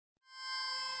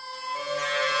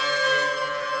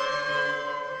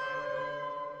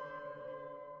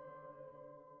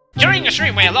During a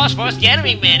stream where Lost Force, the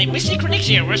Anime Man, and Mystic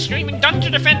Renixia were streaming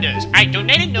Dungeon Defenders, I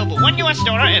donated Noble $1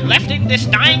 and left him this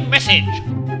dying message.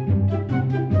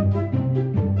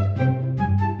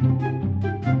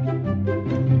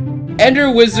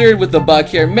 Ender Wizard with the buck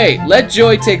here. Mate, let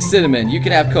Joy take Cinnamon. You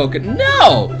can have coconut.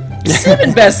 No!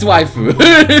 Cinnamon best waifu.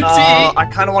 I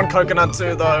kind of want coconut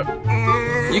too, though.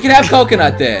 You can have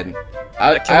coconut then.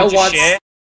 I want. Share?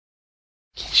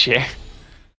 Share.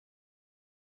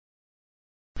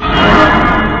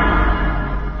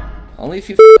 Only if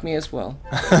you f me as well.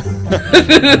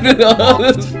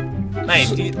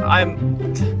 Mate, I'm.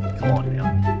 Come on now.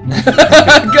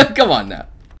 Come on now.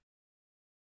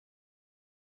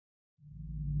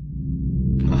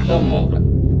 Come on.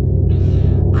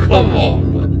 Come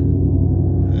on.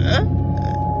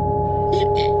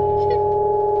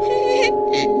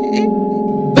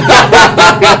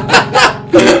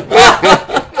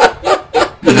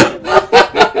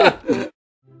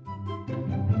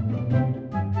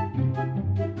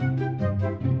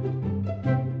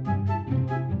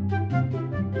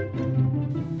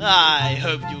 I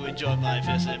hope you enjoyed my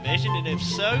first animation, and if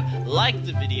so, like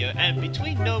the video. And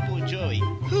between Noble and Joey,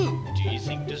 who do you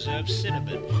think deserves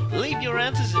Cinnamon? Leave your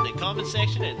answers in the comment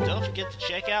section, and don't forget to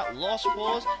check out Lost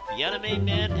Wars, the Anime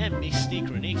Man, and Mystic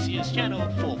Renixia's channel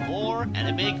for more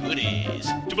anime goodies.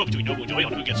 To vote between Noble and Joey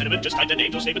on who gets Cinnamon, just type their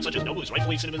names or statements such as Noble is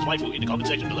rightfully Cinnamon's waifu in the comment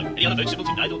section below. Any other votes similar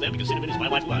to neither of them because Cinnamon is my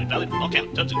waifu are invalid. All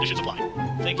count. Terms and conditions apply.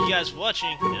 Thank you guys for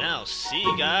watching, and I'll see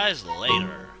you guys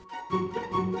later.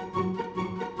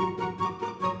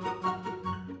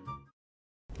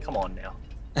 Come on now.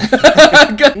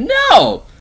 No!